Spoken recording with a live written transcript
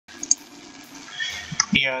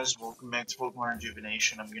Hey guys, welcome back to Pokemon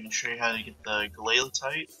Rejuvenation. I'm going to show you how to get the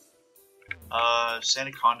Glalitite.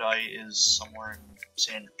 Sandaconda is somewhere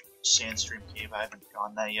in Sandstream Cave. I haven't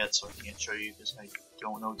gone that yet, so I can't show you because I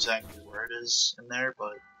don't know exactly where it is in there,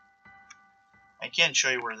 but I can show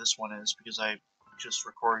you where this one is because I just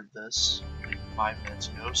recorded this like 5 minutes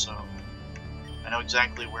ago, so I know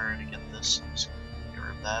exactly where to get this. I'm just going to get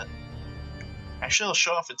rid of that. Actually, I'll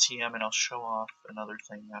show off a TM and I'll show off another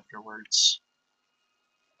thing afterwards.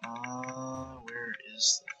 Where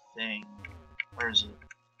is the thing? Where is it?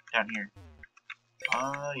 Down here.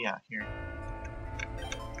 Yeah, here.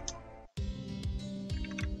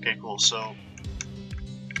 Okay, cool, so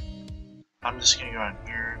I'm just gonna go in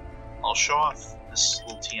here. I'll show off this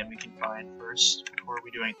little TM we can find first before we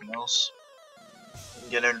do anything else.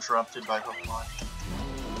 Get interrupted by Pokemon.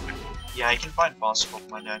 Yeah, I can find fossil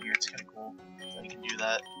Pokemon down here, it's kinda cool that I can do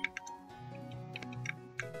that.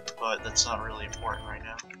 But that's not really important right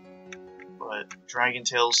now. But Dragon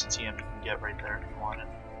Tail's the TM you can get right there if you want it.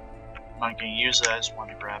 I'm not going to use it, I just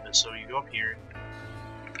want to grab it. So you go up here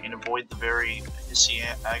and avoid the very pissy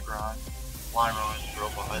Aggron, Lynro, and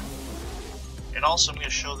Robot. And also I'm going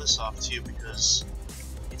to show this off too because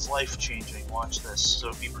it's life changing. Watch this. So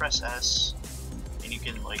if you press S and you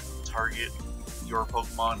can like target your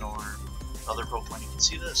Pokemon or other Pokemon, you can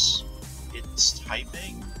see this. It's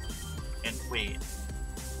typing and wait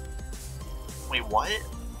what?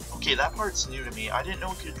 Okay, that part's new to me. I didn't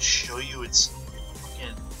know it could show you its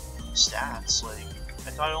fucking stats. Like,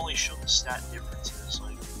 I thought it only showed the stat differences.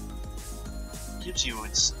 Like, it gives you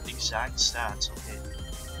its exact stats. Okay.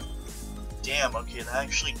 Damn. Okay, that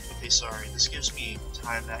actually. Okay, sorry. This gives me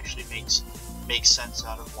time to actually make sense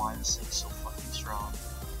out of why this thing's so fucking strong.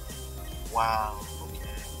 Wow.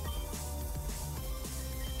 Okay.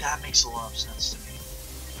 That makes a lot of sense to me.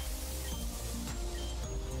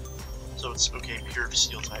 So it's, okay, pure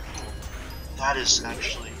steel type. Cool. That is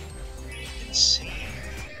actually insane.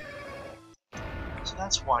 So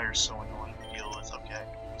that's why you're so annoying to deal with, okay.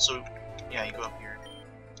 So, yeah, you go up here.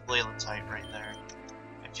 Glalitite right there.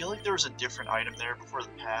 I feel like there was a different item there before the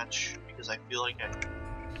patch, because I feel like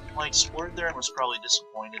I explored there and was probably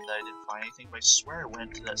disappointed that I didn't find anything, but I swear I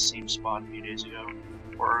went to that same spot a few days ago,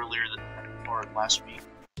 or earlier, or last week.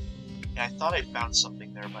 And I thought I found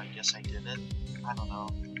something there, but I guess I didn't. I don't know.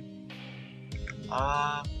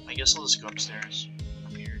 I guess I'll just go upstairs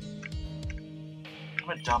from here. I'm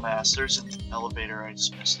a dumbass. There's an elevator I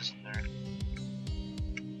just missed, isn't there?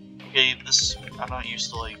 Okay, I'm not used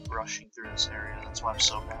to, like, rushing through this area. That's why I'm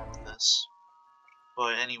so bad with this.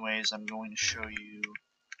 But anyways, I'm going to show you...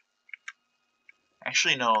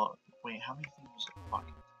 Actually, no. Wait, how many things?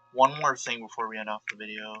 Fuck. One more thing before we end off the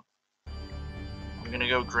video. I'm gonna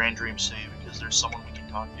go Grand Dream Save because there's someone we can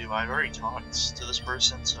talk to. I've already talked to this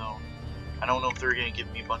person, so... I don't know if they're going to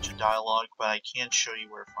give me a bunch of dialogue, but I can show you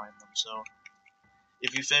where to find them. So,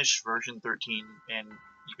 if you finish version 13 and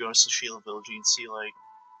you go to Sheila Village, you can see, like,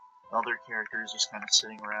 other characters just kind of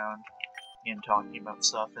sitting around and talking about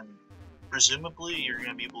stuff, and presumably you're going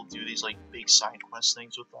to be able to do these, like, big side quest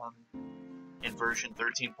things with them in version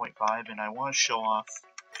 13.5, and I want to show off,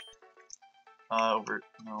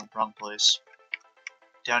 wrong place.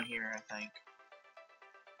 Down here, I think.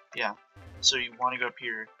 Yeah, so you want to go up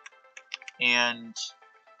here. And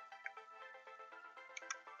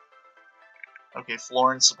okay,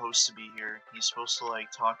 Florin's supposed to be here. He's supposed to like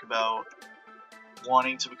talk about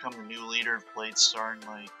wanting to become the new leader of Bladestar and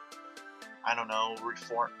like I don't know,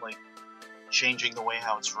 reform like changing the way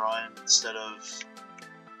how it's run instead of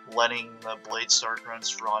letting the Bladestar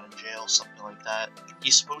grunts rot in jail, something like that.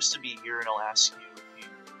 He's supposed to be here and he'll ask you if you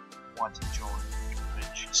want to join,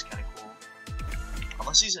 which is kinda cool.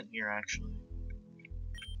 Unless he's in here actually.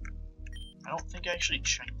 I don't think I actually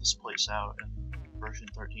checked this place out in version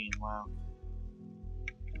 13, wow.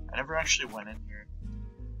 I never actually went in here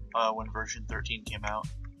when version 13 came out.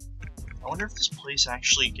 I wonder if this place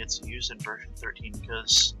actually gets used in version 13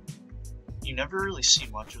 because you never really see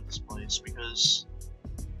much of this place because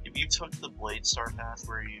if you took the Bladestar path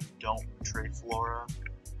where you don't trade Flora,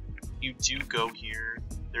 you do go here.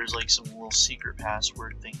 There's like some little secret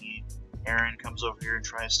password thingy. Aaron comes over here and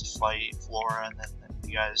tries to fight Flora and then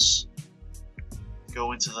you guys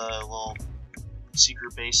go into the little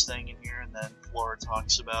secret base thing in here, and then Flora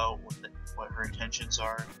talks about what her intentions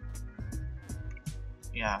are.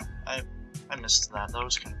 Yeah, I missed that. That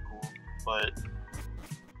was kind of cool. But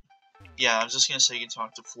yeah, I was just gonna say you can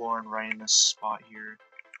talk to Florin right in this spot here,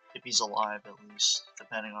 if he's alive at least,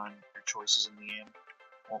 depending on your choices in the game.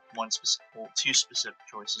 Well, two specific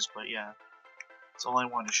choices, but yeah, that's all I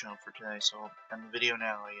wanted to show for today. So I'll end the video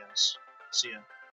now, I guess. See ya.